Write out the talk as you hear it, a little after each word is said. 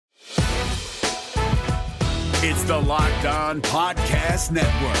It's the Locked On Podcast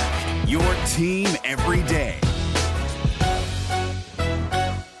Network, your team every day.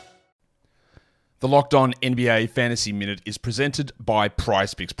 The Locked On NBA Fantasy Minute is presented by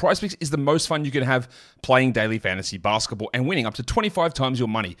PrizePicks. PrizePicks is the most fun you can have playing daily fantasy basketball and winning up to 25 times your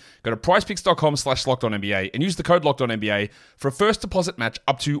money. Go to prizepicks.com/LockedOnNBA and use the code LockedOnNBA for a first deposit match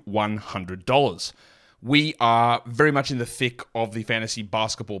up to $100. We are very much in the thick of the fantasy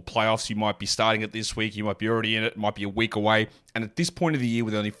basketball playoffs. You might be starting it this week. You might be already in it. It might be a week away. And at this point of the year,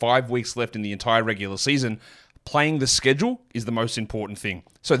 with only 5 weeks left in the entire regular season, playing the schedule is the most important thing.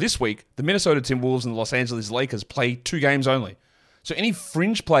 So this week, the Minnesota Timberwolves and the Los Angeles Lakers play 2 games only. So any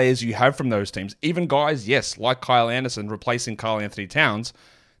fringe players you have from those teams, even guys, yes, like Kyle Anderson replacing Karl Anthony Towns,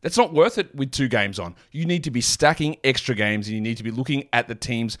 that's not worth it with 2 games on. You need to be stacking extra games, and you need to be looking at the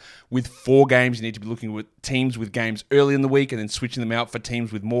teams with 4 games. You need to be looking at teams with games early in the week and then switching them out for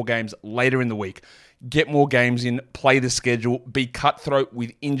teams with more games later in the week. Get more games in, play the schedule, be cutthroat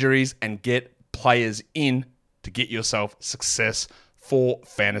with injuries, and get players in to get yourself success for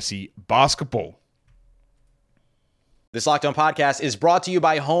fantasy basketball. This Locked On podcast is brought to you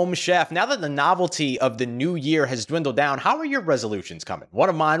by Home Chef. Now that the novelty of the new year has dwindled down, how are your resolutions coming? One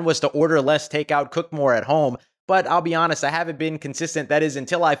of mine was to order less takeout, cook more at home, but I'll be honest, I haven't been consistent. That is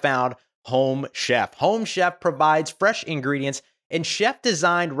until I found Home Chef. Home Chef provides fresh ingredients and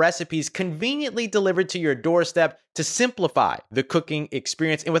chef-designed recipes conveniently delivered to your doorstep to simplify the cooking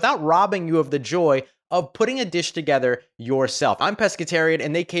experience and without robbing you of the joy of putting a dish together yourself. I'm pescatarian,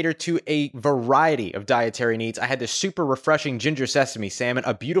 and they cater to a variety of dietary needs. I had this super refreshing ginger sesame salmon,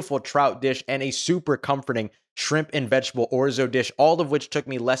 a beautiful trout dish, and a super comforting shrimp and vegetable orzo dish, all of which took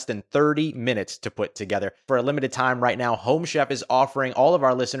me less than 30 minutes to put together. For a limited time right now, Home Chef is offering all of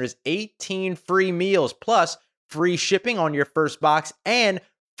our listeners 18 free meals, plus free shipping on your first box, and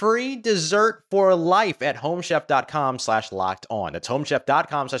free dessert for life at homechef.com/lockedon. That's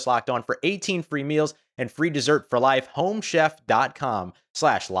homechef.com/lockedon for 18 free meals and free dessert for life.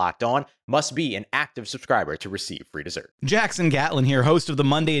 Homechef.com/lockedon. Must be an active subscriber to receive free dessert. Jackson Gatlin here, host of the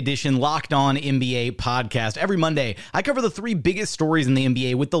Monday edition Locked On NBA podcast. Every Monday, I cover the 3 biggest stories in the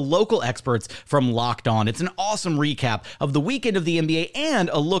NBA with the local experts from Locked On. It's an awesome recap of the weekend of the NBA and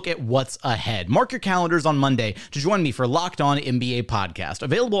a look at what's ahead. Mark your calendars on Monday to join me for Locked On NBA podcast,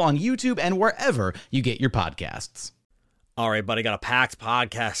 available on YouTube and wherever you get your podcasts. All right, buddy, got a packed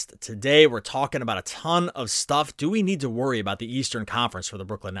podcast today. We're talking about a ton of stuff. Do we need to worry about the Eastern Conference for the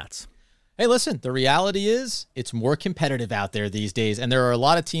Brooklyn Nets? Hey, listen, the reality is it's more competitive out there these days, and there are a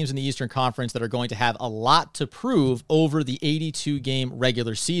lot of teams in the Eastern Conference that are going to have a lot to prove over the 82-game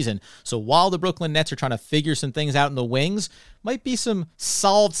regular season. So while the Brooklyn Nets are trying to figure some things out in the wings, might be some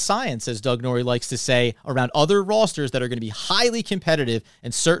solved science, as Doug Norrie likes to say, around other rosters that are going to be highly competitive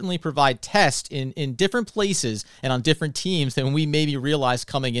and certainly provide tests in different places and on different teams than we maybe realized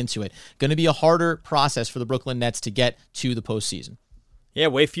coming into it. Going to be a harder process for the Brooklyn Nets to get to the postseason. Yeah,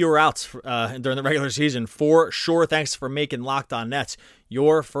 way fewer outs during the regular season, for sure. Thanks for making Locked On Nets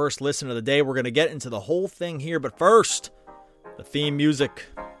your first listen of the day. We're going to get into the whole thing here, but first, the theme music.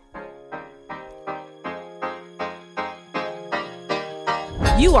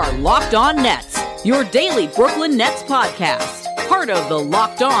 You are Locked On Nets, your daily Brooklyn Nets podcast. Part of the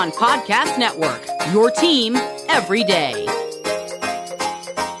Locked On Podcast Network, your team every day.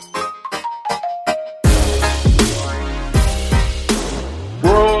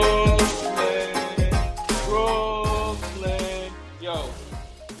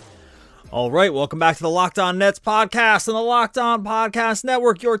 All right, welcome back to the Locked On Nets podcast and the Locked On Podcast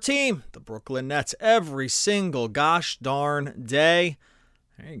Network, your team, the Brooklyn Nets, every single gosh darn day.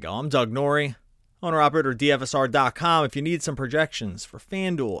 There you go. I'm Doug Norrie, owner-operator DFSR.com. If you need some projections for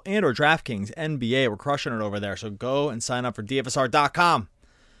FanDuel and or DraftKings NBA, we're crushing it over there, so go and sign up for DFSR.com.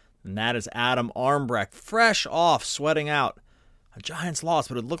 And that is Adam Armbrecht, fresh off sweating out a Giants loss,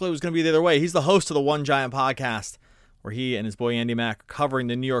 but it looked like it was going to be the other way. He's the host of the One Giant podcast, where he and his boy Andy Mack are covering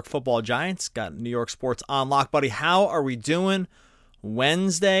the New York Football Giants. Got New York sports on lock. Buddy, how are we doing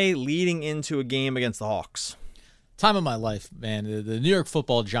Wednesday leading into a game against the Hawks? Time of my life, man. The New York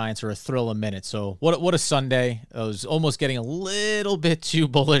Football Giants are a thrill a minute. So what a Sunday. I was almost getting a little bit too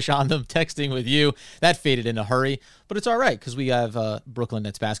bullish on them, texting with you. That faded in a hurry, but it's all right because we have Brooklyn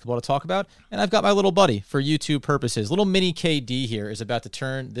Nets basketball to talk about, and I've got my little buddy for YouTube purposes. Little mini KD here is about to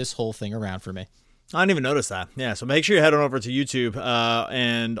turn this whole thing around for me. I didn't even notice that. Yeah, so make sure you head on over to YouTube,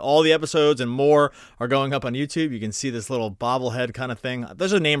 and all the episodes and more are going up on YouTube. You can see this little bobblehead kind of thing.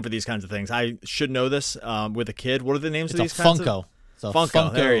 There's a name for these kinds of things. I should know this with a kid. What are the names of these kinds of? It's a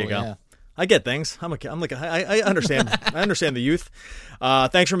Funko. There you go. Yeah. I get things. I understand. I understand the youth.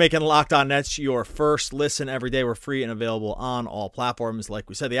 Thanks for making Locked On Nets your first listen every day. We're free and available on all platforms. Like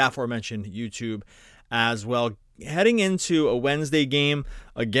we said, the aforementioned YouTube as well. Heading into a Wednesday game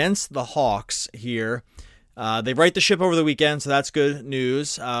against the Hawks here. They right the ship over the weekend, so that's good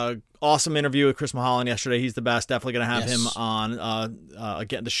news. Awesome interview with Chris Mulholland yesterday. He's the best. Definitely going to have him on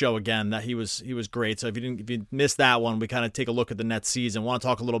again the show again. That he was great. So if you missed that one, we kind of take a look at the Nets season. Want to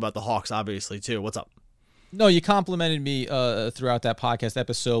talk a little about the Hawks, obviously too. What's up? No, you complimented me throughout that podcast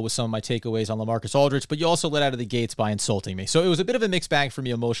episode with some of my takeaways on LaMarcus Aldridge, but you also let out of the gates by insulting me. So it was a bit of a mixed bag for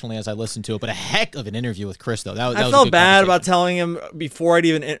me emotionally as I listened to it, but a heck of an interview with Chris, though. I felt bad about telling him before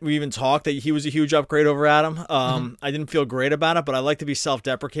we even talked that he was a huge upgrade over Adam. I didn't feel great about it, but I like to be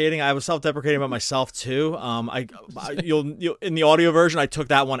self-deprecating. I was self-deprecating about myself too. You'll in the audio version, I took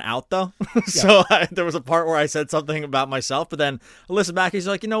that one out though. So there was a part where I said something about myself, but then I listened back. He's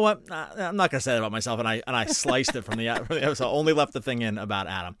like, you know what? I'm not going to say that about myself, and I sliced it from the episode. Only left the thing in about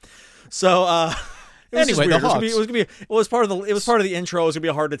Adam. So anyway, the Hawks. It was part of the intro. It was gonna be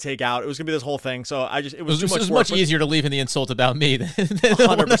hard to take out. It was gonna be this whole thing. So it was too much. It was much easier to leave in the insult about me than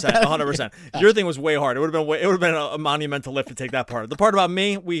 100%. Your thing was way hard. It would have been a monumental lift to take that part. The part about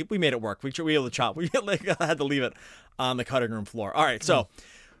me, we made it work. We were able to chop. We had to leave it on the cutting room floor. All right, so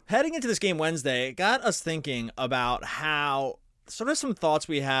heading into this game Wednesday, it got us thinking about how sort of some thoughts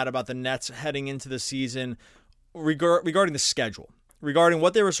we had about the Nets heading into the season regarding the schedule, regarding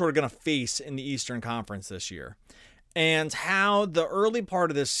what they were sort of going to face in the Eastern Conference this year, and how the early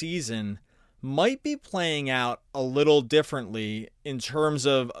part of this season might be playing out a little differently in terms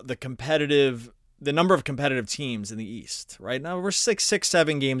of the number of competitive teams in the East. Right now, we're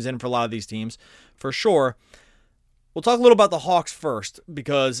 7 games in for a lot of these teams, for sure. We'll talk a little about the Hawks first,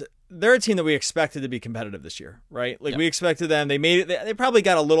 because they're a team that we expected to be competitive this year, right? We expected them. They made it. They probably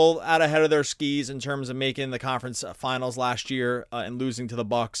got a little out ahead of their skis in terms of making the conference finals last year and losing to the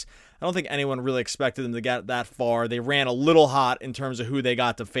Bucks. I don't think anyone really expected them to get that far. They ran a little hot in terms of who they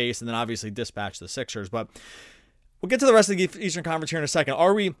got to face, and then obviously dispatched the Sixers. But we'll get to the rest of the Eastern Conference here in a second.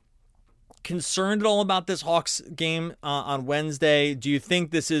 Are we concerned at all about this Hawks game on Wednesday? Do you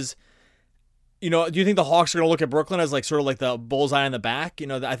think this is... do you think the Hawks are going to look at Brooklyn as sort of like the bullseye in the back?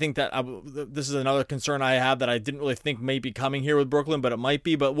 I think that this is another concern I have that I didn't really think may be coming here with Brooklyn, but it might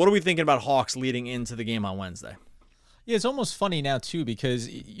be. But what are we thinking about Hawks leading into the game on Wednesday? Yeah, it's almost funny now, too, because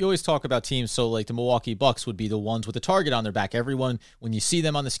you always talk about teams, so like the Milwaukee Bucks would be the ones with the target on their back. Everyone, when you see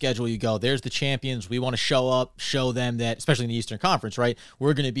them on the schedule, you go, there's the champions. We want to show up, show them that, especially in the Eastern Conference, right?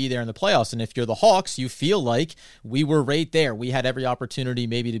 We're going to be there in the playoffs. And if you're the Hawks, you feel like we were right there. We had every opportunity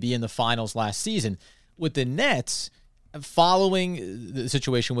maybe to be in the finals last season. With the Nets, following the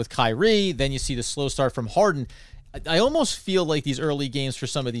situation with Kyrie, then you see the slow start from Harden. I almost feel like these early games for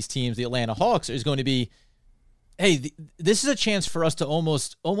some of these teams, the Atlanta Hawks, is going to be, hey, this is a chance for us to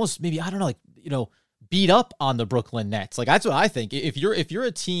almost maybe, I don't know, beat up on the Brooklyn Nets. That's what I think. If you're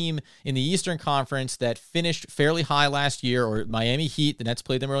a team in the Eastern Conference that finished fairly high last year, or Miami Heat, the Nets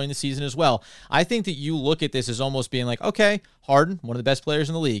played them early in the season as well, I think that you look at this as almost being like, okay, Harden, one of the best players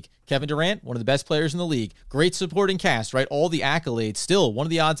in the league. Kevin Durant, one of the best players in the league. Great supporting cast, right? All the accolades, still one of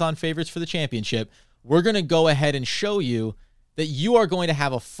the odds-on favorites for the championship. We're going to go ahead and show you that you are going to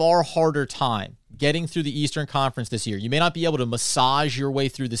have a far harder time getting through the Eastern Conference this year. You may not be able to massage your way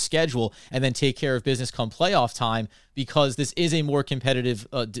through the schedule and then take care of business come playoff time, because this is a more competitive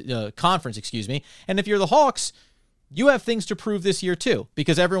conference, And if you're the Hawks, you have things to prove this year too,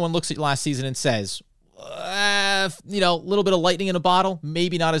 because everyone looks at last season and says, a little bit of lightning in a bottle,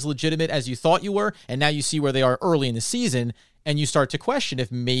 maybe not as legitimate as you thought you were. And now you see where they are early in the season, and you start to question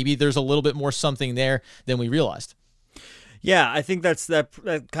if maybe there's a little bit more something there than we realized. Yeah, I think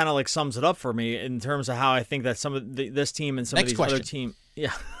that kind of sums it up for me in terms of how I think that some of this team and some of these other teams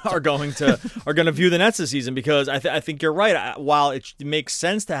are going to view the Nets this season, because I think you're right. While it makes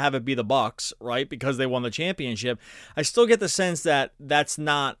sense to have it be the Bucks, right, because they won the championship, I still get the sense that they're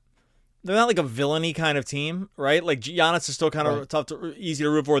not like a villainy kind of team, right? Like Giannis is still kind of easy to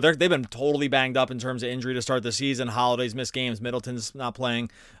root for. They've been totally banged up in terms of injury to start the season. Holiday's missed games. Middleton's not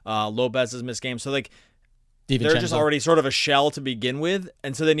playing. Lopez has missed games. So they're just already sort of a shell to begin with.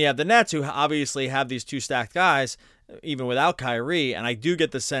 And so then you have the Nets, who obviously have these two stacked guys, even without Kyrie. And I do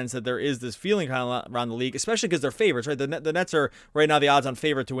get the sense that there is this feeling kind of around the league, especially because they're favorites, right? The Nets are right now the odds-on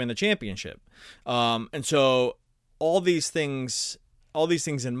favorite to win the championship. And so all these things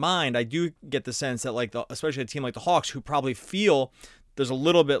in mind, I do get the sense that especially a team like the Hawks, who probably feel there's a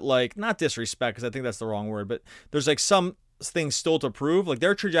little bit not disrespect, because I think that's the wrong word, but there's some things still to prove.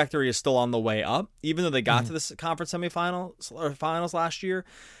 Their trajectory is still on the way up, even though they got to this conference semifinals or finals last year.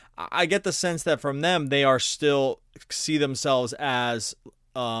 I get the sense that from them, they are still see themselves as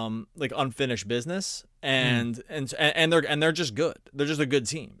like unfinished business, and they're just good. They're just a good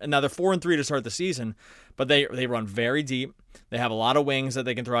team. And now they're 4-3 to start the season, but they run very deep. They have a lot of wings that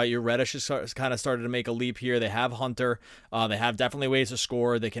they can throw at you. Reddish has kind of started to make a leap here. They have Hunter. They have definitely ways to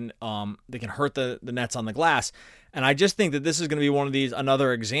score. They can hurt the Nets on the glass. And I just think that this is going to be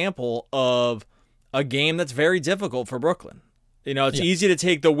another example of a game that's very difficult for Brooklyn. It's easy to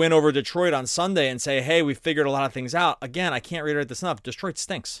take the win over Detroit on Sunday and say, "Hey, we figured a lot of things out." Again, I can't reiterate this enough. Detroit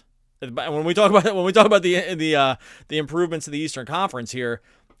stinks. When we talk about the improvements in the Eastern Conference here,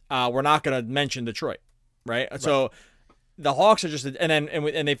 we're not going to mention Detroit, right? So the Hawks are just,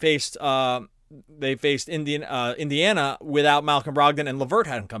 and they faced Indiana without Malcolm Brogdon, and LeVert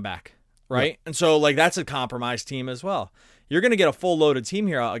hadn't come back, right? And so that's a compromised team as well. You're going to get a full loaded team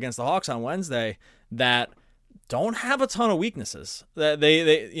here against the Hawks on Wednesday that don't have a ton of weaknesses. That they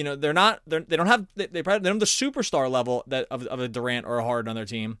don't have the superstar level of a Durant or a Harden on their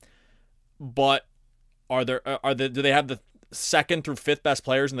team, but do they have the second through fifth best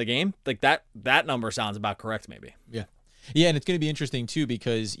players in the game? That number sounds about correct, maybe. Yeah, and it's going to be interesting, too,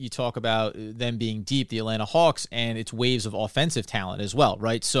 because you talk about them being deep, the Atlanta Hawks, and its waves of offensive talent as well,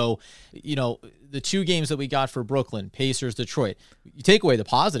 right? So, the two games that we got for Brooklyn, Pacers, Detroit, you take away the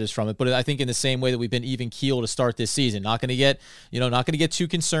positives from it, but I think in the same way that we've been even keel to start this season, not going to get too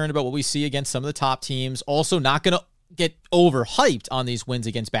concerned about what we see against some of the top teams, also not going to get overhyped on these wins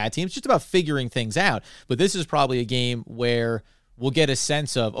against bad teams, just about figuring things out. But this is probably a game where we'll get a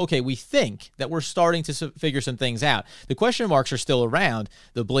sense of, okay, we think that we're starting to figure some things out. The question marks are still around.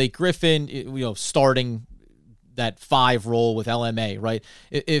 The Blake Griffin, starting that 5 role with LMA, right?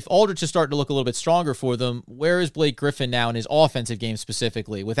 If Aldridge is starting to look a little bit stronger for them, where is Blake Griffin now in his offensive game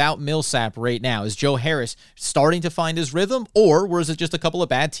specifically? Without Millsap right now, is Joe Harris starting to find his rhythm, or was it just a couple of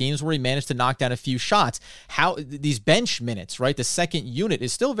bad teams where he managed to knock down a few shots? How these bench minutes, right? The second unit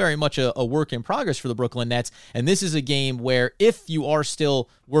is still very much a work in progress for the Brooklyn Nets, and this is a game where if you are still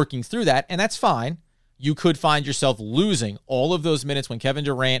working through that, and that's fine, you could find yourself losing all of those minutes when Kevin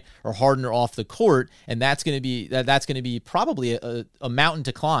Durant or Harden are off the court, and that's going to be probably a mountain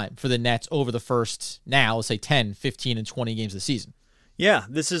to climb for the Nets over the first, now let's say 10, 15, and 20 games of the season. Yeah,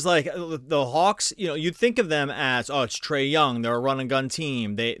 this is like the Hawks. You'd think of them as, it's Trae Young. They're a run and gun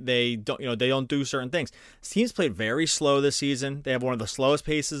team. They don't do certain things. This team's played very slow this season. They have one of the slowest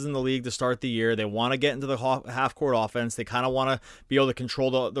paces in the league to start the year. They want to get into the half court offense. They kind of want to be able to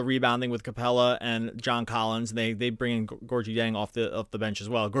control the rebounding with Capella and John Collins. They bring in Gorgui Dieng off the bench as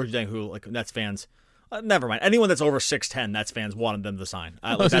well. Gorgui Dieng, who Nets fans. Never mind. Anyone that's over 6'10", Nets fans wanted them to sign.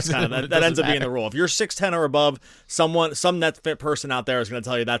 That's kind of that ends up being the rule. If you're 6'10" or above, some Nets fit person out there is going to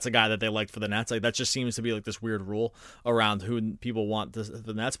tell you that's a guy that they liked for the Nets. That just seems to be this weird rule around who people want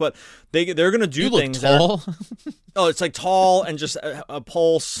the Nets. But they're going to do things. Tall? It's tall and just a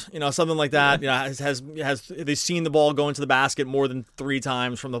pulse, something like that. Has they've seen the ball go into the basket more than 3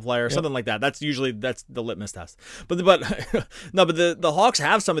 times from the player, something like that. That's the litmus test. But the Hawks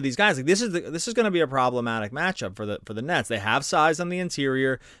have some of these guys. This is going to be a problematic matchup for the Nets. They have size on the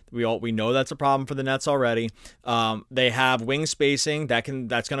interior. We know that's a problem for the Nets already. They have wing spacing that's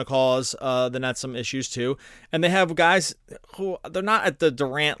going to cause the Nets some issues too. And they have guys who they're not at the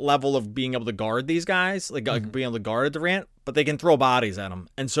Durant level of being able to guard these guys, being able to guard Durant, but they can throw bodies at them.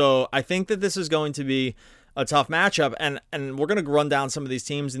 And so I think that this is going to be a tough matchup, and we're going to run down some of these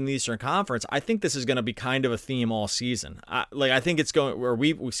teams in the Eastern Conference. I think this is going to be kind of a theme all season. I think it's going where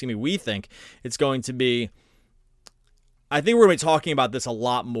we think it's going to be. I think we're going to be talking about this a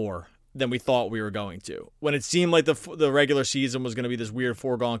lot more than we thought we were going to. When it seemed like the regular season was going to be this weird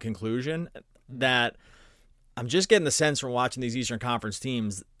foregone conclusion, that I'm just getting the sense from watching these Eastern Conference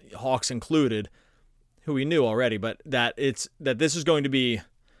teams, Hawks included, who we knew already, but that this is going to be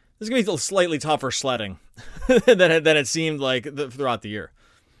slightly tougher sledding than it seemed like throughout the year.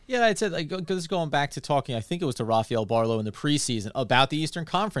 Yeah, I'd say because going back to talking, I think it was to Rafael Barlow in the preseason about the Eastern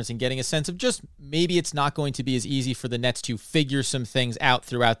Conference and getting a sense of just maybe it's not going to be as easy for the Nets to figure some things out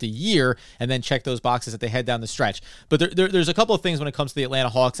throughout the year and then check those boxes as they head down the stretch. But there's a couple of things when it comes to the Atlanta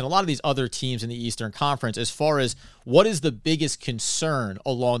Hawks and a lot of these other teams in the Eastern Conference as far as what is the biggest concern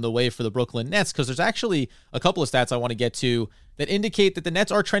along the way for the Brooklyn Nets, because there's actually a couple of stats I want to get to that indicate that the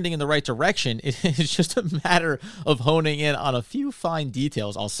Nets are trending in the right direction. It's just a matter of honing in on a few fine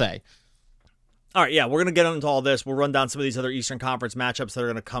details, I'll say. All right, yeah, we're going to get into all this. We'll run down some of these other Eastern Conference matchups that are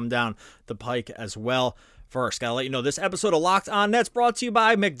going to come down the pike as well. First, got to let you know, this episode of Locked On Nets brought to you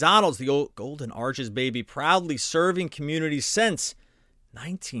by McDonald's, the old Golden Arches, baby, proudly serving communities since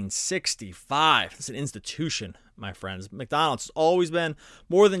 1965. It's an institution, my friends. McDonald's has always been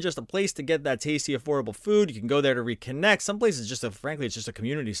more than just a place to get that tasty, affordable food. You can go there to reconnect. Some places frankly, it's just a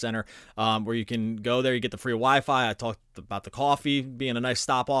community center where you can go there. You get the free Wi-Fi. I talked about the coffee being a nice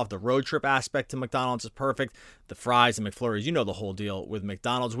stop off. The road trip aspect to McDonald's is perfect. The fries and McFlurries, you know the whole deal with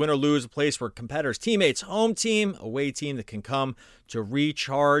McDonald's. Win or lose, a place where competitors, teammates, home team, away team that can come to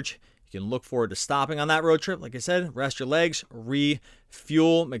recharge. You can look forward to stopping on that road trip. Like I said, rest your legs,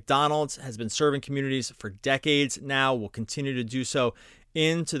 refuel. McDonald's has been serving communities for decades now, will continue to do so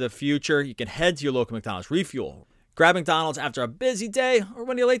into the future. You can head to your local McDonald's, refuel. Grab McDonald's after a busy day or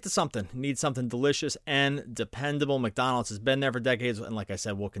when you're late to something. You need something delicious and dependable. McDonald's has been there for decades, and like I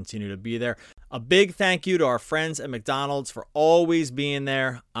said, will continue to be there. A big thank you to our friends at McDonald's for always being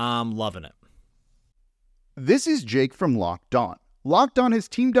there. I'm loving it. This is Jake from Locked On. Locked On has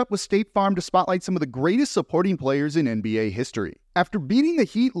teamed up with State Farm to spotlight some of the greatest supporting players in NBA history. After beating the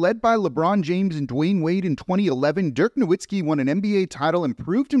Heat led by LeBron James and Dwayne Wade in 2011, Dirk Nowitzki won an NBA title and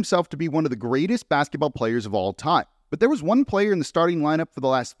proved himself to be one of the greatest basketball players of all time. But there was one player in the starting lineup for the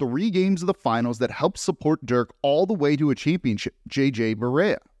last 3 games of the finals that helped support Dirk all the way to a championship, JJ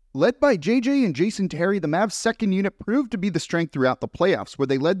Barea. Led by JJ and Jason Terry, the Mavs' second unit proved to be the strength throughout the playoffs, where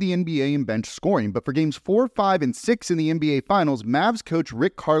they led the NBA in bench scoring. But for games 4, 5, and 6 in the NBA Finals, Mavs coach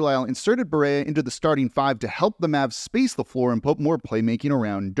Rick Carlisle inserted Barea into the starting 5 to help the Mavs space the floor and put more playmaking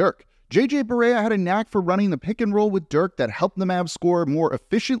around Dirk. JJ Barea had a knack for running the pick and roll with Dirk that helped the Mavs score more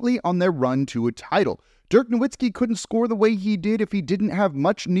efficiently on their run to a title. Dirk Nowitzki couldn't score the way he did if he didn't have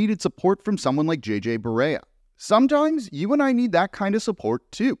much needed support from someone like JJ Barea. Sometimes you and I need that kind of support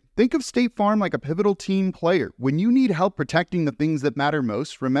too. Think of State Farm like a pivotal team player. When you need help protecting the things that matter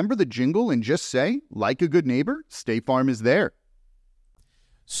most, remember the jingle and just say, like a good neighbor, State Farm is there.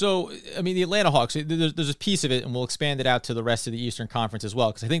 So, I mean, the Atlanta Hawks, there's a piece of it, and we'll expand it out to the rest of the Eastern Conference as well,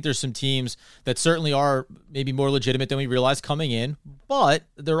 because I think there's some teams that certainly are maybe more legitimate than we realized coming in, but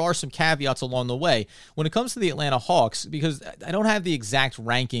there are some caveats along the way. When it comes to the Atlanta Hawks, because I don't have the exact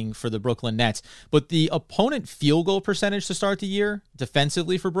ranking for the Brooklyn Nets, but the opponent field goal percentage to start the year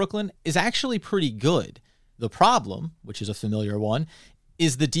defensively for Brooklyn is actually pretty good. The problem, which is a familiar one,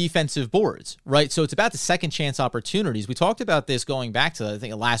 is the defensive boards, right? So it's about the second chance opportunities. We talked about this going back to, I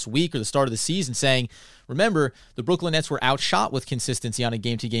think, last week or the start of the season, saying, remember, the Brooklyn Nets were outshot with consistency on a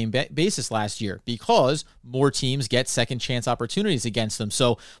game-to-game basis last year because more teams get second chance opportunities against them.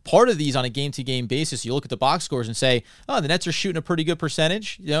 So part of these on a game-to-game basis, you look at the box scores and say, oh, the Nets are shooting a pretty good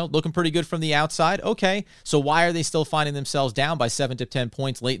percentage, looking pretty good from the outside. Okay, so why are they still finding themselves down by 7 to 10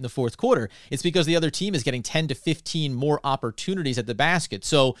 points late in the fourth quarter? It's because the other team is getting 10 to 15 more opportunities at the basket.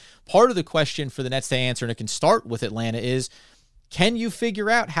 So part of the question for the Nets to answer, and it can start with Atlanta, is can you figure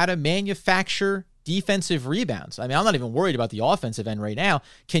out how to manufacture defensive rebounds? I mean, I'm not even worried about the offensive end right now.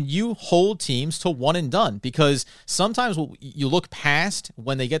 Can you hold teams to one and done? Because sometimes you look past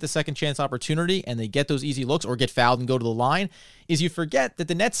when they get the second chance opportunity and they get those easy looks or get fouled and go to the line, is you forget that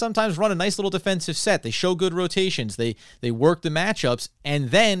the Nets sometimes run a nice little defensive set. They show good rotations. They work the matchups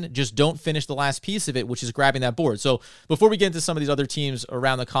and then just don't finish the last piece of it, which is grabbing that board. So before we get into some of these other teams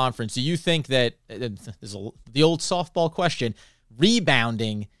around the conference, do you think that, the old softball question,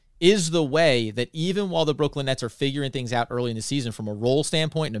 rebounding is the way that even while the Brooklyn Nets are figuring things out early in the season from a role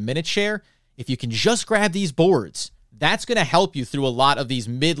standpoint and a minute share, if you can just grab these boards, that's going to help you through a lot of these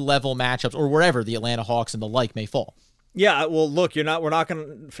mid-level matchups or wherever the Atlanta Hawks and the like fans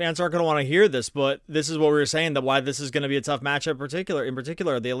aren't going to want to hear this, but this is what we were saying, that why this is going to be a tough matchup in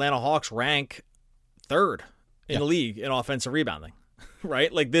particular, the Atlanta Hawks rank third in the league in offensive rebounding.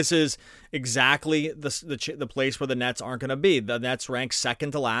 Right? Like, this is exactly the place where the Nets aren't going to be. The Nets rank second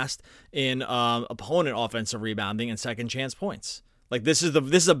to last in opponent offensive rebounding and second chance points. Like, this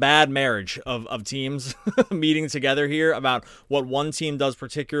is a bad marriage of teams meeting together here about what one team does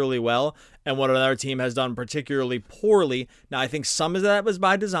particularly well and what another team has done particularly poorly. Now, I think some of that was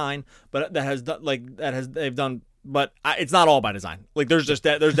by design, but they've done. But it's not all by design. Like, there's it's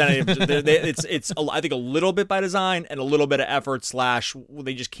I think a little bit by design and a little bit of effort /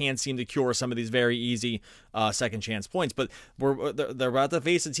 they just can't seem to cure some of these very easy second chance points. But they're about to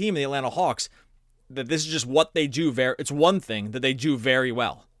face a team, the Atlanta Hawks, that this is just what they do. It's one thing that they do very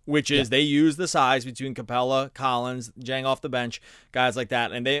well, which is they use the size between Capella, Collins, Jang off the bench, guys like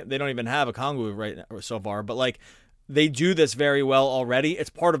that, and they don't even have a Kongwu right now so far. But like, they do this very well already.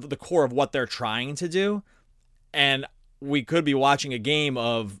 It's part of the core of what they're trying to do. And we could be watching a game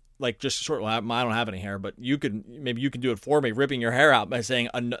of, like, just short. Well, I don't have any hair, but maybe you can do it for me, ripping your hair out by saying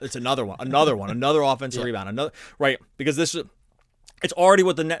it's another offensive rebound, another, right? Because it's already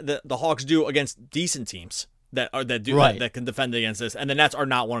what the Hawks do against decent teams, that can defend against this, and the Nets are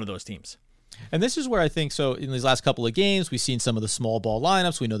not one of those teams. And this is where I think, so in these last couple of games, we've seen some of the small ball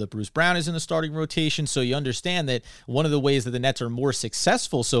lineups. We know that Bruce Brown is in the starting rotation, so you understand that one of the ways that the Nets are more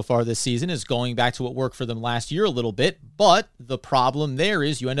successful so far this season is going back to what worked for them last year a little bit, but the problem there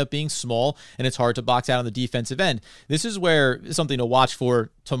is you end up being small, and it's hard to box out on the defensive end. This is where something to watch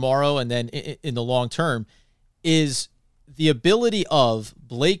for tomorrow and then in the long term is the ability of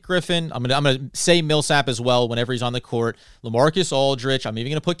Blake Griffin, I'm gonna say Millsap as well whenever he's on the court, LaMarcus Aldridge, I'm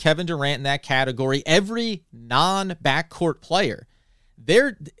even going to put Kevin Durant in that category, every non-backcourt player.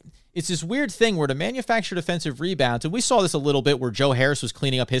 It's this weird thing where to manufacture defensive rebounds, and we saw this a little bit where Joe Harris was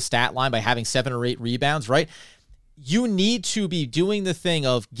cleaning up his stat line by having 7 or 8 rebounds, right? You need to be doing the thing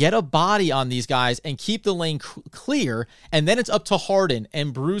of get a body on these guys and keep the lane clear, and then it's up to Harden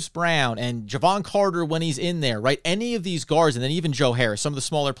and Bruce Brown and Javon Carter when he's in there, right? Any of these guards, and then even Joe Harris, some of the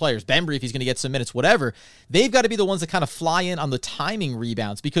smaller players, Bembry if he's going to get some minutes, whatever, they've got to be the ones that kind of fly in on the timing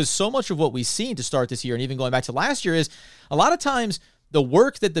rebounds, because so much of what we've seen to start this year and even going back to last year is a lot of times the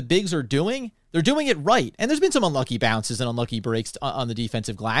work that the bigs are doing, they're doing it right. And there's been some unlucky bounces and unlucky breaks on the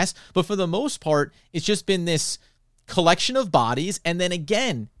defensive glass, but for the most part, it's just been this collection of bodies, and then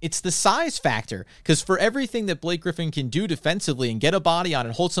again, it's the size factor, because for everything that Blake Griffin can do defensively and get a body on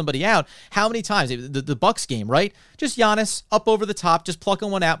and hold somebody out, how many times, the Bucks game, right? Just Giannis up over the top, just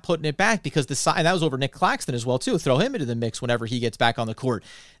plucking one out, putting it back, because the size, and that was over Nick Claxton as well too, throw him into the mix whenever he gets back on the court.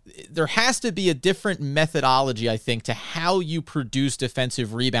 There has to be a different methodology, I think, to how you produce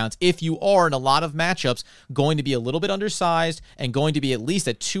defensive rebounds if you are, in a lot of matchups, going to be a little bit undersized and going to be at least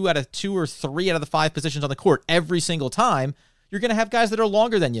at 2 or 3 out of the 5 positions on the court every single time. You're going to have guys that are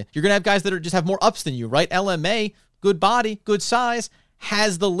longer than you. You're going to have guys that just have more ups than you, right? LMA, good body, good size,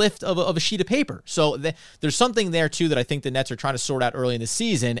 has the lift of a sheet of paper. So there's something there, too, that I think the Nets are trying to sort out early in the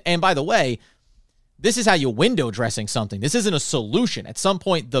season. And by the way, this is how you window dressing something. This isn't a solution. At some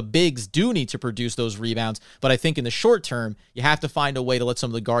point, the bigs do need to produce those rebounds, but I think in the short term, you have to find a way to let some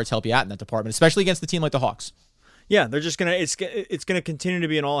of the guards help you out in that department, especially against a team like the Hawks. Yeah, they're just it's gonna continue to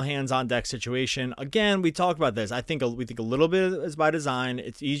be an all hands on deck situation. Again, we talked about this. We think a little bit is by design.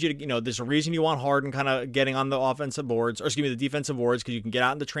 It's easy to, there's a reason you want Harden kind of getting on the offensive boards, or the defensive boards, because you can get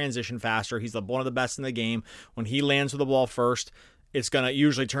out into transition faster. He's one of the best in the game. When he lands with the ball first,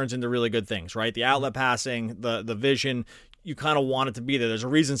 usually turns into really good things, right? The outlet passing, the vision, you kind of want it to be there. There's a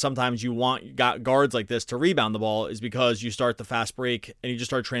reason sometimes you got guards like this to rebound the ball, is because you start the fast break and you just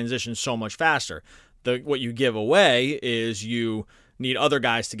start transition so much faster. What you give away is you need other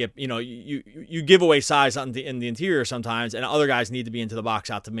guys to get, you give away size in the interior sometimes, and other guys need to be into the box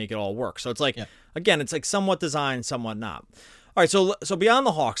out to make it all work. So it's like, Again, it's like somewhat designed, somewhat not. All right, so beyond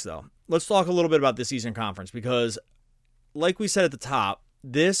the Hawks, though, let's talk a little bit about this Eastern Conference, because like we said at the top,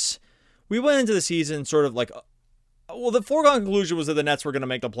 we went into the season sort of like, the foregone conclusion was that the Nets were going to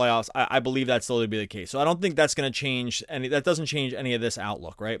make the playoffs. I believe that's still to be the case. So I don't think that's going to change that doesn't change any of this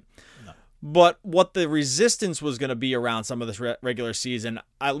outlook, right? No. But what the resistance was going to be around some of this regular season,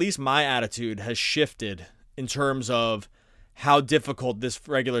 at least my attitude has shifted in terms of how difficult this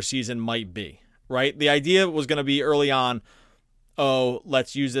regular season might be, right? The idea was going to be early on,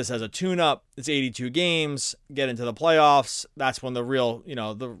 let's use this as a tune-up. It's 82 games, get into the playoffs. That's when the real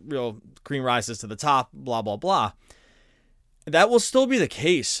cream rises to the top, blah, blah, blah. That will still be the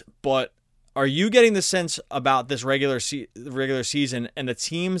case, but are you getting the sense about this regular season and the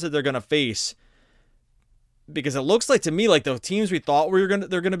teams that they're going to face? Because it looks like to me like the teams we thought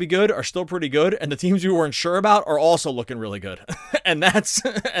they're going to be good are still pretty good, and the teams we weren't sure about are also looking really good. and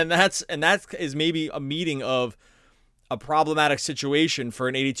that is maybe a meeting of a problematic situation for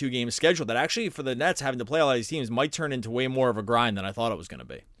an 82 game schedule that actually, for the Nets having to play a lot of these teams, might turn into way more of a grind than I thought it was going to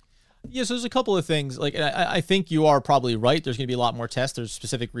be. Yeah, so there's a couple of things. Like, I think you are probably right. There's going to be a lot more tests. There's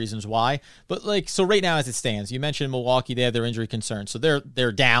specific reasons why. But so right now as it stands, you mentioned Milwaukee, they have their injury concerns. So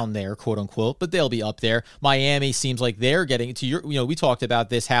they're down there, quote unquote, but they'll be up there. Miami seems like they're getting to we talked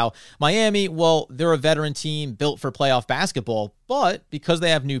about this, how Miami, they're a veteran team built for playoff basketball. But because they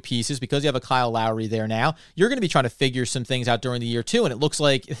have new pieces, because you have a Kyle Lowry there now, you're going to be trying to figure some things out during the year too. And it looks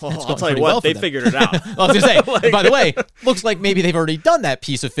like it's going pretty well for them. They figured it out. I was going to say, by the way, looks like maybe they've already done that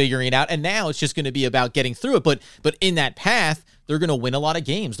piece of figuring it out, and now it's just going to be about getting through it. But in that path, they're going to win a lot of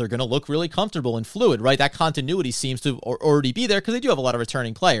games. They're going to look really comfortable and fluid, right? That continuity seems to already be there because they do have a lot of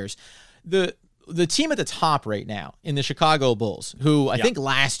returning players. The team at the top right now in the Chicago Bulls, who I think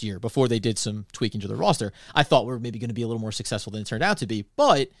last year, before they did some tweaking to the roster, I thought were maybe going to be a little more successful than it turned out to be.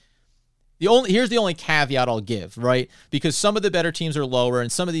 But Here's the only caveat I'll give, right? Because some of the better teams are lower,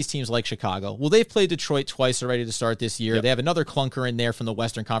 and some of these teams like Chicago, well, they've played Detroit twice already to start this year. Yep. They have another clunker in there from the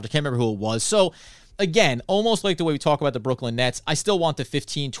Western Conference. I can't remember who it was. So, again, almost like the way we talk about the Brooklyn Nets, I still want the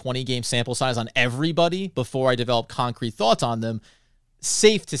 15, 20 game sample size on everybody before I develop concrete thoughts on them.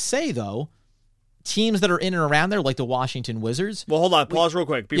 Safe to say, though, teams that are in and around there, like the Washington Wizards. Well, hold on. Pause real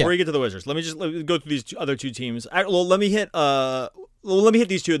quick. Before you get to the Wizards, let me go through these other two teams. Let me hit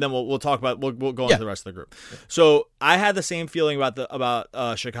these two, and then we'll talk about we'll go on to the rest of the group. So I had the same feeling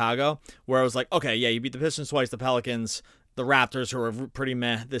about Chicago, where I was like, okay, yeah, you beat the Pistons twice, the Pelicans, the Raptors, who are pretty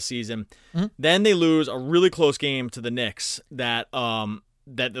meh this season. Mm-hmm. Then they lose a really close game to the Knicks that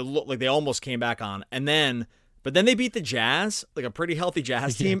looked like they almost came back on, but then they beat the Jazz, like a pretty healthy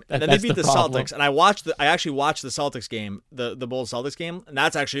Jazz team, and then they beat the Celtics. And I actually watched the Celtics game, the Bulls Celtics game, and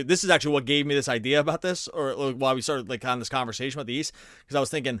this is actually what gave me this idea about this, or why we started like on this conversation about the East, because I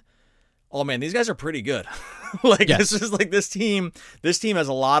was thinking, oh man, these guys are pretty good. This is like this team has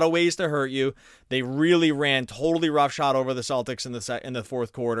a lot of ways to hurt you. They really ran totally roughshod over the Celtics in the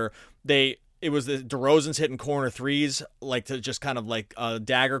fourth quarter. It was the DeRozan's hitting corner threes, like to just kind of like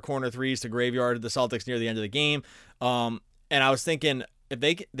dagger corner threes to graveyard the Celtics near the end of the game. And I was thinking if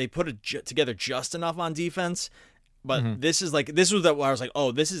they put it together just enough on defense, but this was where I was like,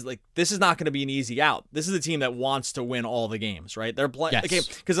 oh, this is not going to be an easy out. This is a team that wants to win all the games, right? They're playing, okay,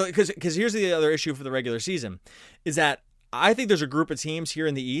 because here's the other issue for the regular season is that I think there's a group of teams here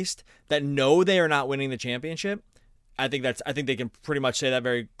in the East that know they are not winning the championship. I think they can pretty much say that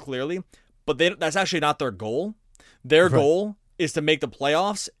very clearly. But that's actually not their goal. Their goal is to make the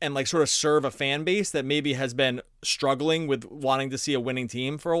playoffs and like sort of serve a fan base that maybe has been struggling with wanting to see a winning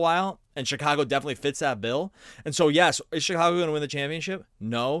team for a while. And Chicago definitely fits that bill. And so, yes, is Chicago going to win the championship?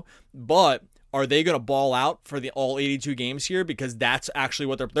 No. But are they going to ball out for the all 82 games here? Because that's actually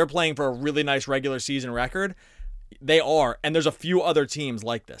what they're playing for, a really nice regular season record. They are. And there's a few other teams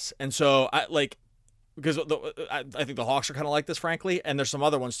like this. And so because I think the Hawks are kind of like this, frankly, and there's some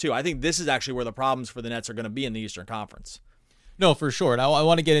other ones too. I think this is actually where the problems for the Nets are going to be in the Eastern Conference. No, for sure. And I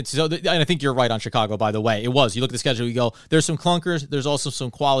want to get into, and I think you're right on Chicago, by the way. You look at the schedule, you go, there's some clunkers, there's also some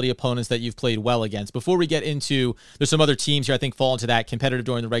quality opponents that you've played well against. Before we get into, there's some other teams here I think fall into that competitive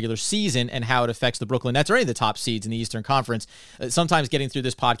during the regular season and how it affects the Brooklyn Nets or any of the top seeds in the Eastern Conference. Sometimes getting through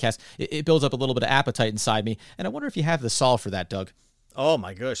this podcast, it builds up a little bit of appetite inside me. And I wonder if you have the solve for that, Doug. Oh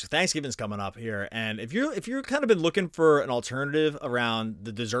my gosh, Thanksgiving's coming up here, and if you're kind of been looking for an alternative around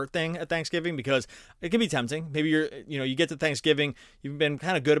the dessert thing at Thanksgiving, because it can be tempting. Maybe you get to Thanksgiving, you've been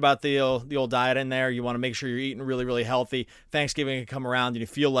kind of good about the old diet in there. You want to make sure you're eating really, really healthy. Thanksgiving can come around, and you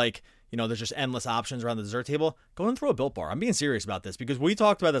feel like there's just endless options around the dessert table. Go and throw a Built Bar. I'm being serious about this because we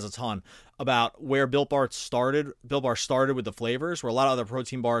talked about this a ton about where Built Bar started. Built Bar started with the flavors, where a lot of other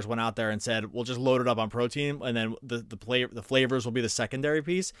protein bars went out there and said, we'll just load it up on protein, and then the flavors will be the secondary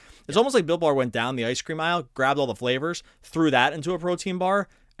piece. It's almost like Built Bar went down the ice cream aisle, grabbed all the flavors, threw that into a protein bar,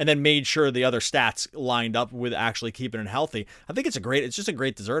 and then made sure the other stats lined up with actually keeping it healthy. I think it's just a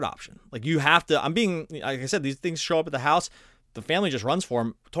great dessert option. Like you have to, like I said, these things show up at the house. The family just runs for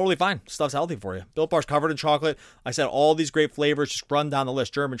them. Totally fine. Stuff's healthy for you. Built Bar's covered in chocolate. I said all these great flavors. Just run down the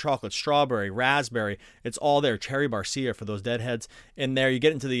list. German chocolate, strawberry, raspberry. It's all there. Cherry barcia for those deadheads. In there, you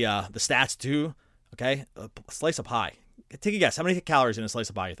get into the stats too. Okay, a slice of pie. Take a guess. How many calories in a slice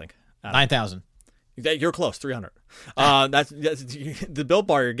of pie you think? 9,000. You're close, 300. That's the Built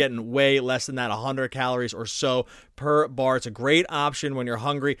Bar. You're getting way less than that, 100 calories or so per bar. It's a great option when you're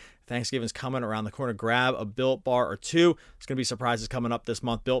hungry. Thanksgiving's coming around the corner. Grab a Built Bar or two. There's going to be surprises coming up this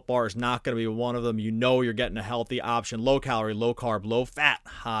month. Built Bar is not going to be one of them. You're getting a healthy option. Low calorie, low carb, low fat,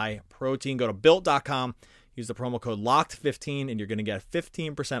 high protein. Go to Built.com. Use the promo code LOCKED15 and you're going to get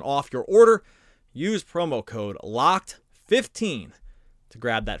 15% off your order. Use promo code LOCKED15 to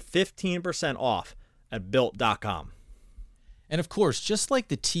grab that 15% off at Built.com. And of course, just like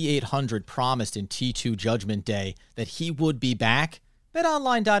the T800 promised in T2 Judgment Day that he would be back,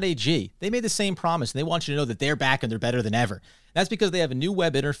 BetOnline.ag, they made the same promise, and they want you to know that they're back and they're better than ever. That's because they have a new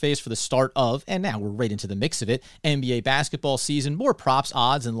web interface for the start of, and now we're right into the mix of it, NBA basketball season. More props,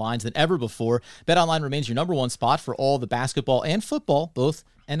 odds, and lines than ever before. BetOnline remains your number one spot for all the basketball and football, both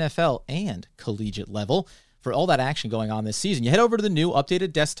NFL and collegiate level. For all that action going on this season, you head over to the new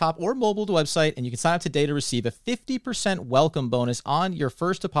updated desktop or mobile website, and you can sign up today to receive a 50% welcome bonus on your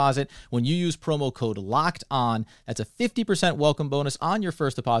first deposit when you use promo code LOCKEDON. That's a 50% welcome bonus on your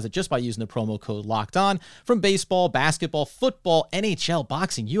first deposit just by using the promo code LOCKEDON. From baseball, basketball, football, NHL,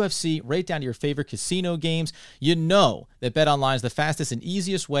 boxing, UFC, right down to your favorite casino games, you know that BetOnline is the fastest and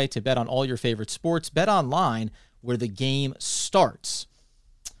easiest way to bet on all your favorite sports. BetOnline, where the game starts.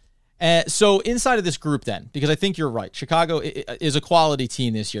 So inside of this group then, because I think you're right, Chicago is a quality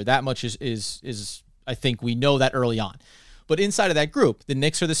team this year. That much is I think we know that early on. But inside of that group, the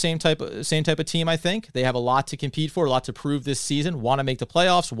Knicks are the same type of team, I think. They have a lot to compete for, a lot to prove this season, want to make the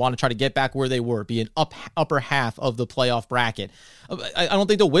playoffs, want to try to get back where they were, be an upper half of the playoff bracket. I don't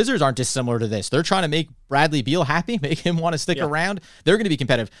think the Wizards aren't dissimilar to this. They're trying to make Bradley Beal happy, make him want to stick around. They're going to be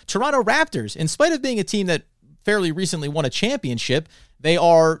competitive. Toronto Raptors, in spite of being a team that fairly recently won a championship,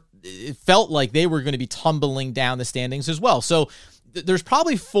 it felt like they were going to be tumbling down the standings as well. So there's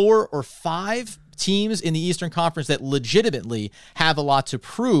probably 4 or 5 teams in the Eastern Conference that legitimately have a lot to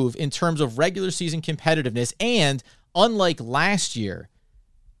prove in terms of regular season competitiveness and, unlike last year,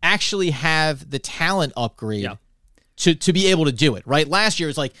 actually have the talent upgrade to be able to do it, right? Last year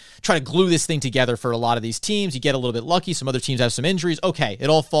was like trying to glue this thing together for a lot of these teams. You get a little bit lucky. Some other teams have some injuries. Okay, it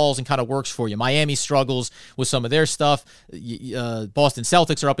all falls and kind of works for you. Miami struggles with some of their stuff. Boston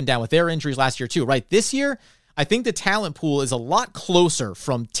Celtics are up and down with their injuries last year too, right? This year, I think the talent pool is a lot closer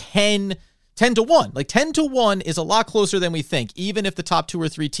from 10 to 1. Like 10 to 1 is a lot closer than we think, even if the top 2 or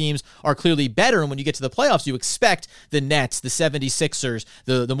 3 teams are clearly better. And when you get to the playoffs, you expect the Nets, the 76ers,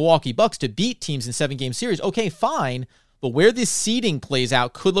 the Milwaukee Bucks to beat teams in 7-game series. Okay, fine. But where this seeding plays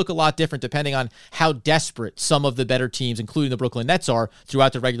out could look a lot different depending on how desperate some of the better teams, including the Brooklyn Nets, are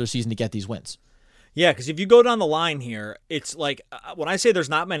throughout the regular season to get these wins. Yeah, because if you go down the line here, it's like when I say there's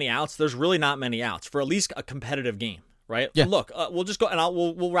not many outs, there's really not many outs for at least a competitive game. Right? Yeah. Look, we'll just go and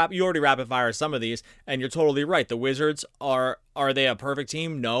we'll wrap. You already rapid fire some of these, and you're totally right. The Wizards are they a perfect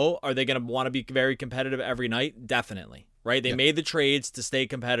team? No. Are they going to want to be very competitive every night? Definitely. Right? They made the trades to stay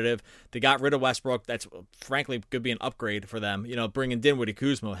competitive. They got rid of Westbrook. That's frankly could be an upgrade for them. You know, bringing Dinwiddie,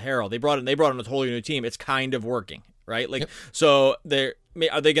 Kuzma, Harrell. They brought in a totally new team. It's kind of working, right? Like so,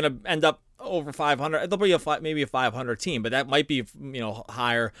 are they going to end up over 500? They'll be maybe a 500 team, but that might be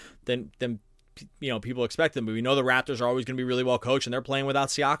higher than people expect them, but we know the Raptors are always going to be really well coached, and they're playing without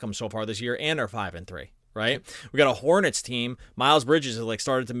Siakam so far this year, and are 5-3, right? We got a Hornets team. Miles Bridges has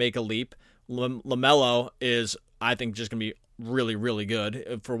started to make a leap. LaMelo is, I think, just going to be really, really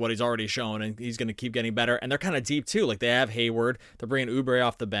good for what he's already shown, and he's going to keep getting better. And they're kind of deep too. Like they have Hayward, they're bringing Oubre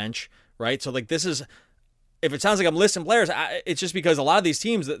off the bench, right? So this is. If it sounds like I'm listing players, it's just because a lot of these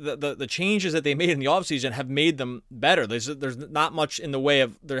teams, the changes that they made in the offseason have made them better. There's not much in the way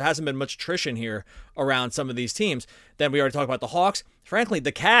of, there hasn't been much attrition here around some of these teams. Then we already talked about the Hawks. Frankly,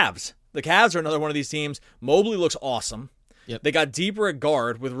 the Cavs. The Cavs are another one of these teams. Mobley looks awesome. Yep. They got deeper at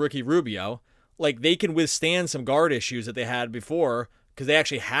guard with Ricky Rubio. Like they can withstand some guard issues that they had before because they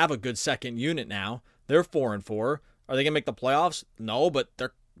actually have a good second unit now. They're 4-4. Are they going to make the playoffs? No, but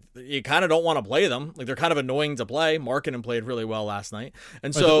you kind of don't want to play them. Like they're kind of annoying to play. Markkanen played really well last night.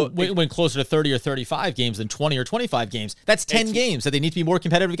 And so went closer to 30 or 35 games than 20 or 25 games. That's 10 games that they need to be more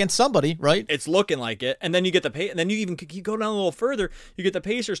competitive against somebody, right? It's looking like it. And then you get and then you go down a little further. You get the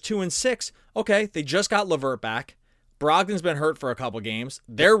Pacers 2-6. Okay, they just got LeVert back. Brogdon's been hurt for a couple games.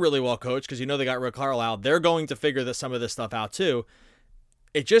 They're really well coached because they got Rick Carlisle. They're going to figure some of this stuff out too.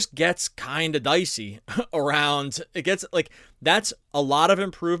 It just gets kind of dicey around. It gets that's a lot of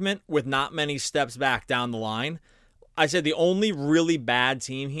improvement with not many steps back down the line. I said the only really bad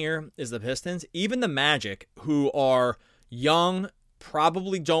team here is the Pistons. Even the Magic, who are young,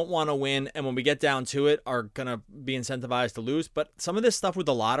 probably don't want to win, and when we get down to it, are going to be incentivized to lose. But some of this stuff with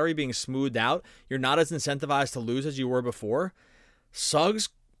the lottery being smoothed out, you're not as incentivized to lose as you were before. Suggs,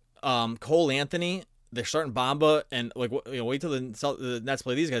 Cole Anthony, they're starting Bamba, and wait till the Nets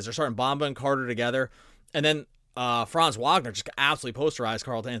play these guys. They're starting Bamba and Carter together, and then Franz Wagner just absolutely posterized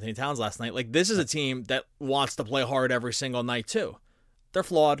Karl Anthony Towns last night. Like this is a team that wants to play hard every single night too. They're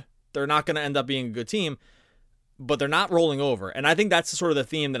flawed. They're not going to end up being a good team, but they're not rolling over. And I think that's sort of the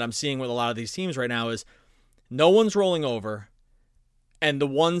theme that I'm seeing with a lot of these teams right now is no one's rolling over, and the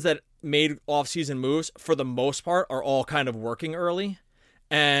ones that made offseason moves for the most part are all kind of working early,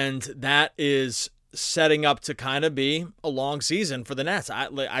 and that is setting up to kind of be a long season for the Nets.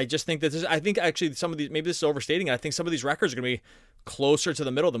 I just think that I think actually some of these, maybe this is overstating it, I think some of these records are going to be closer to the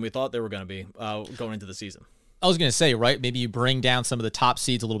middle than we thought they were going to be going into the season. I was going to say, right, maybe you bring down some of the top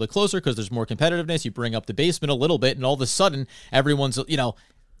seeds a little bit closer because there's more competitiveness. You bring up the basement a little bit, and all of a sudden, everyone's,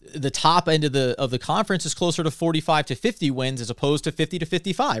 the top end of the conference is closer to 45 to 50 wins as opposed to 50 to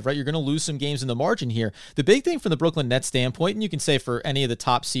 55, right? You're going to lose some games in the margin here. The big thing from the Brooklyn Nets standpoint, and you can say for any of the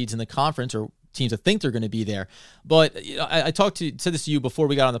top seeds in the conference or teams that think they're going to be there. But I said this to you before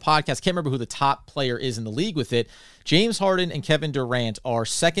we got on the podcast. Can't remember who the top player is in the league with it. James Harden and Kevin Durant are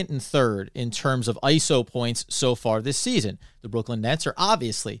second and third in terms of ISO points so far this season. The Brooklyn Nets are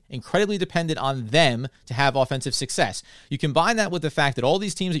obviously incredibly dependent on them to have offensive success. You combine that with the fact that all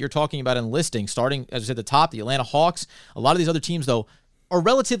these teams that you're talking about in listing, starting, as I said, at the top, the Atlanta Hawks, a lot of these other teams, though, are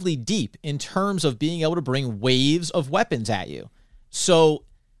relatively deep in terms of being able to bring waves of weapons at you. So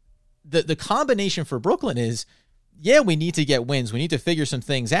the combination for Brooklyn is, yeah, we need to get wins. We need to figure some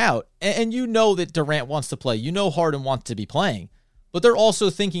things out. And you know that Durant wants to play. You know Harden wants to be playing. But they're also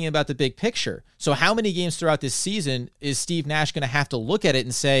thinking about the big picture. So how many games throughout this season is Steve Nash going to have to look at it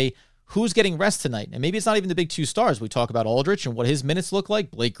and say, who's getting rest tonight? And maybe it's not even the big two stars. We talk about Aldridge and what his minutes look like.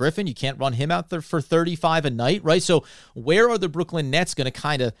 Blake Griffin, you can't run him out there for 35 a night, right? So where are the Brooklyn Nets going to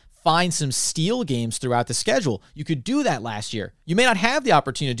kind of find some steal games throughout the schedule? You could do that last year. You may not have the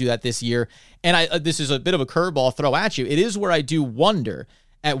opportunity to do that this year. And this is a bit of a curveball throw at you. It is where I do wonder,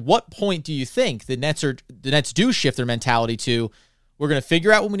 at what point do you think the Nets do shift their mentality to, we're going to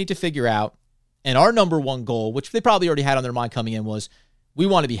figure out what we need to figure out, and our number one goal, which they probably already had on their mind coming in, was we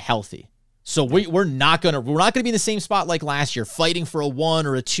want to be healthy. So we're not going to be in the same spot like last year, fighting for a 1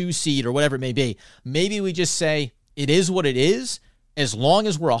 or a 2 seed or whatever it may be. Maybe we just say it is what it is. As long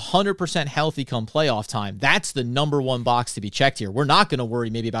as we're 100% healthy come playoff time, that's the number one box to be checked here. We're not going to worry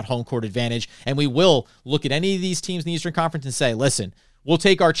maybe about home court advantage, and we will look at any of these teams in the Eastern Conference and say, listen, we'll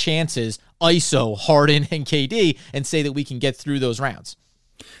take our chances, ISO, Harden, and KD, and say that we can get through those rounds.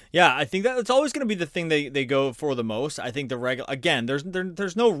 Yeah, I think that's always going to be the thing they go for the most. I think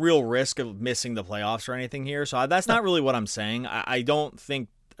there's no real risk of missing the playoffs or anything here, so that's not really what I'm saying. I don't think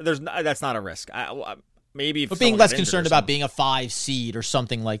that's not a risk. Maybe, but being less concerned about being a 5 seed or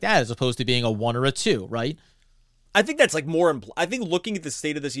something like that, as opposed to being a 1 or a 2, right? I think that's like more. I think looking at the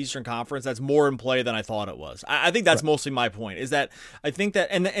state of this Eastern Conference, that's more in play than I thought it was. I think that's mostly my point. Is that I think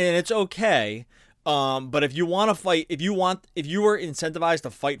that, and it's okay. But if you want to fight, if you were incentivized to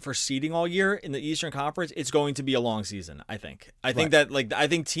fight for seeding all year in the Eastern Conference, it's going to be a long season. I think that I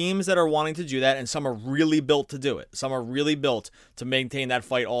think teams that are wanting to do that, and some are really built to do it. Some are really built to maintain that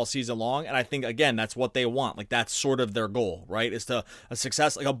fight all season long. And I think, again, that's what they want. Like, that's sort of their goal, right? Is to a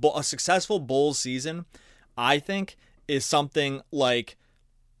successful Bulls season, I think, is something like,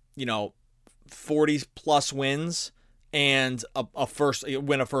 40 plus wins and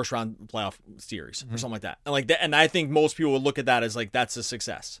win a first round playoff series or something like that. And and I think most people would look at that as like, that's a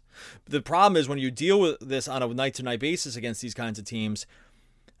success. But the problem is when you deal with this on a night to night basis against these kinds of teams,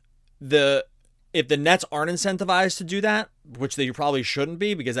 if the Nets aren't incentivized to do that, which they probably shouldn't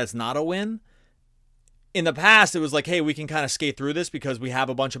be because that's not a win. In the past, it was like, hey, we can kind of skate through this because we have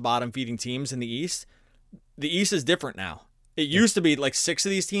a bunch of bottom feeding teams in the East. The East is different now. It used to be like 6 of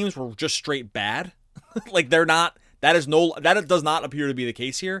these teams were just straight bad. Like, they're not. That does not appear to be the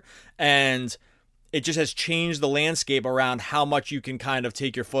case here, and it just has changed the landscape around how much you can kind of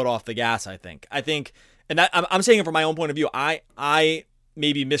take your foot off the gas. I think, and I'm saying it from my own point of view. I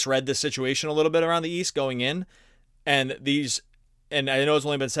maybe misread this situation a little bit around the East going in, and I know it's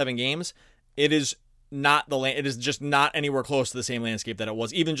only been 7 games. It is just not anywhere close to the same landscape that it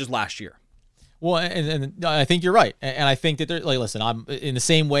was even just last year. Well, and I think you're right. And I think that listen, I'm in the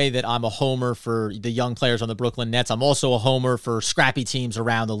same way that I'm a homer for the young players on the Brooklyn Nets, I'm also a homer for scrappy teams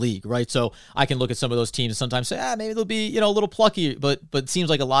around the league, right? So I can look at some of those teams and sometimes say, maybe they'll be, a little plucky, but it seems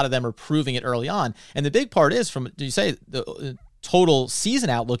like a lot of them are proving it early on. And the big part is, the total season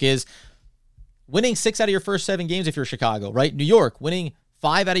outlook is winning 6 out of your first 7 games if you're Chicago, right? New York winning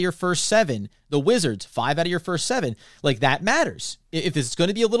 5 out of your first 7. The Wizards, 5 out of your first 7. Like, that matters. If it's going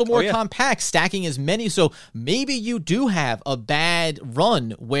to be a little more compact, stacking as many. So maybe you do have a bad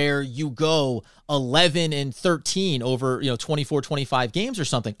run where you go 11-13 over, 24, 25 games or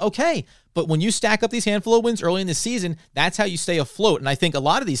something. Okay. But when you stack up these handful of wins early in the season, that's how you stay afloat. And I think a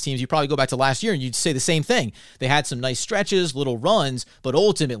lot of these teams, you probably go back to last year and you'd say the same thing. They had some nice stretches, little runs, but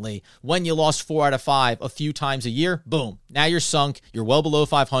ultimately, when you lost 4 out of 5 a few times a year, boom, now you're sunk. You're well below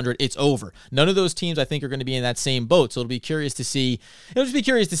 500. It's over. None of those teams, I think, are going to be in that same boat. So it'll be curious to see. It'll just be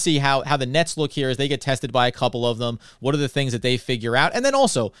curious to see how the Nets look here as they get tested by a couple of them. What are the things that they figure out? And then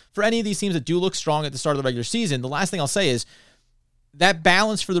also, for any of these teams that do look strong at the start of the regular season, the last thing I'll say is, that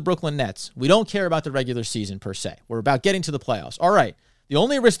balance for the Brooklyn Nets, we don't care about the regular season per se. We're about getting to the playoffs. All right. The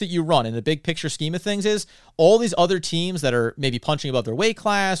only risk that you run in the big picture scheme of things is all these other teams that are maybe punching above their weight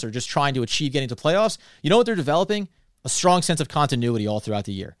class or just trying to achieve getting to playoffs, you know what they're developing? A strong sense of continuity all throughout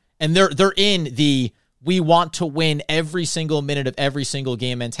the year. And they're in the we want to win every single minute of every single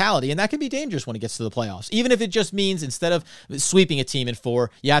game mentality, and that can be dangerous when it gets to the playoffs. Even if it just means instead of sweeping a team in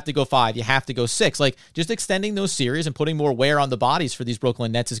 4, you have to go 5, you have to go 6. Like, just extending those series and putting more wear on the bodies for these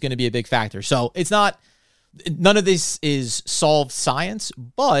Brooklyn Nets is going to be a big factor. So it's not, none of this is solved science,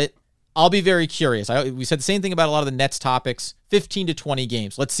 but I'll be very curious. We said the same thing about a lot of the Nets topics, 15 to 20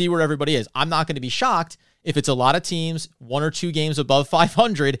 games. Let's see where everybody is. I'm not going to be shocked if it's a lot of teams, 1 or 2 games above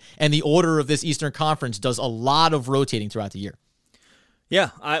 500, and the order of this Eastern Conference does a lot of rotating throughout the year.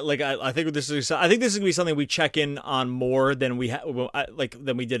 Yeah, I think this is going to be something we check in on more than we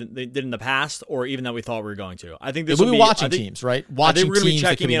than we did in the past, or even that we thought we were going to. I think this will be watching teams, right? I think we're going to be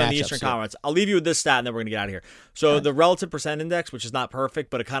checking in on the Eastern Conference. I'll leave you with this stat, and then we're going to get out of here. So the relative percent index, which is not perfect,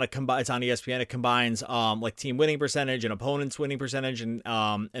 but it kind of combines on ESPN. It combines like team winning percentage and opponents winning percentage, and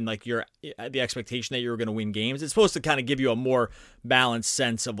like the expectation that you're going to win games. It's supposed to kind of give you a more balanced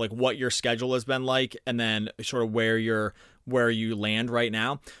sense of like what your schedule has been like, and then sort of where you land right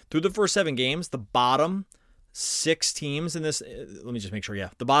now. Through the first 7 games, the bottom 6 teams in this, let me just make sure,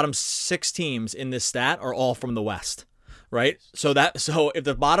 the bottom 6 teams in this stat are all from the West, right? So if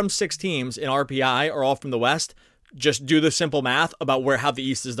the bottom 6 teams in RPI are all from the West, just do the simple math about how the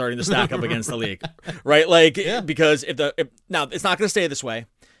East is starting to stack up against the league, right? Like, because now it's not going to stay this way.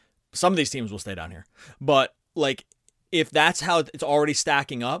 Some of these teams will stay down here, but like, if that's how it's already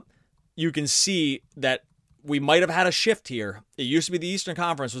stacking up, you can see that we might have had a shift here. It used to be the Eastern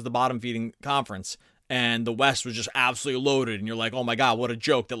Conference was the bottom feeding conference, and the West was just absolutely loaded. And you're like, oh my God, what a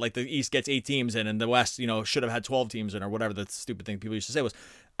joke that like the East gets 8 teams in and the West, should have had 12 teams in, or whatever the stupid thing people used to say was.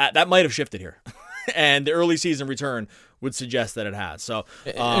 That might have shifted here. And the early season return would suggest that it has. So,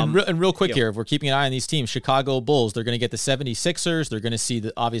 and real quick here, if we're keeping an eye on these teams, Chicago Bulls, they're going to get the 76ers. They're going to see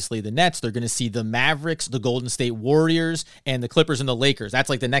obviously the Nets. They're going to see the Mavericks, the Golden State Warriors, and the Clippers and the Lakers. That's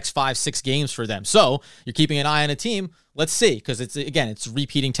like the next 5-6 games for them. So you're keeping an eye on a team. Let's see, because it's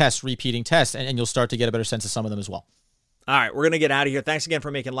repeating tests, and you'll start to get a better sense of some of them as well. All right, we're going to get out of here. Thanks again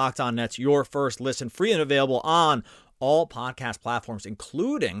for making Locked On Nets your first listen, free and available on all podcast platforms,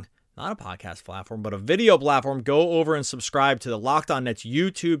 including not a podcast platform, but a video platform. Go over and subscribe to the Locked On Nets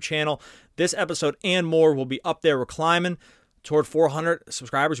YouTube channel. This episode and more will be up there. We're climbing toward 400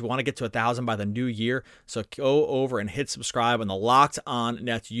 subscribers. We want to get to 1,000 by the new year. So go over and hit subscribe on the Locked On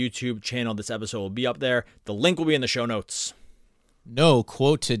Nets YouTube channel. This episode will be up there. The link will be in the show notes. No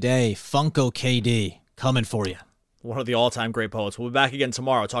quote today. Funko KD coming for you. One of the all-time great poets. We'll be back again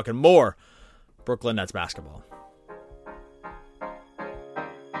tomorrow talking more Brooklyn Nets basketball.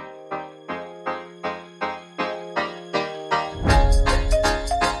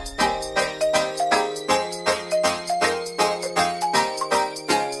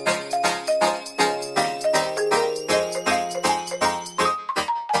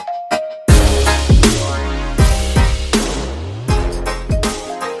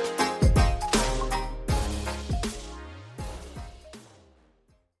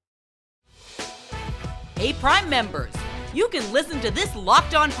 Hey, Prime members, you can listen to this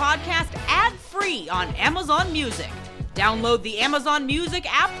Locked On podcast ad-free on Amazon Music. Download the Amazon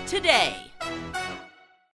Music app today.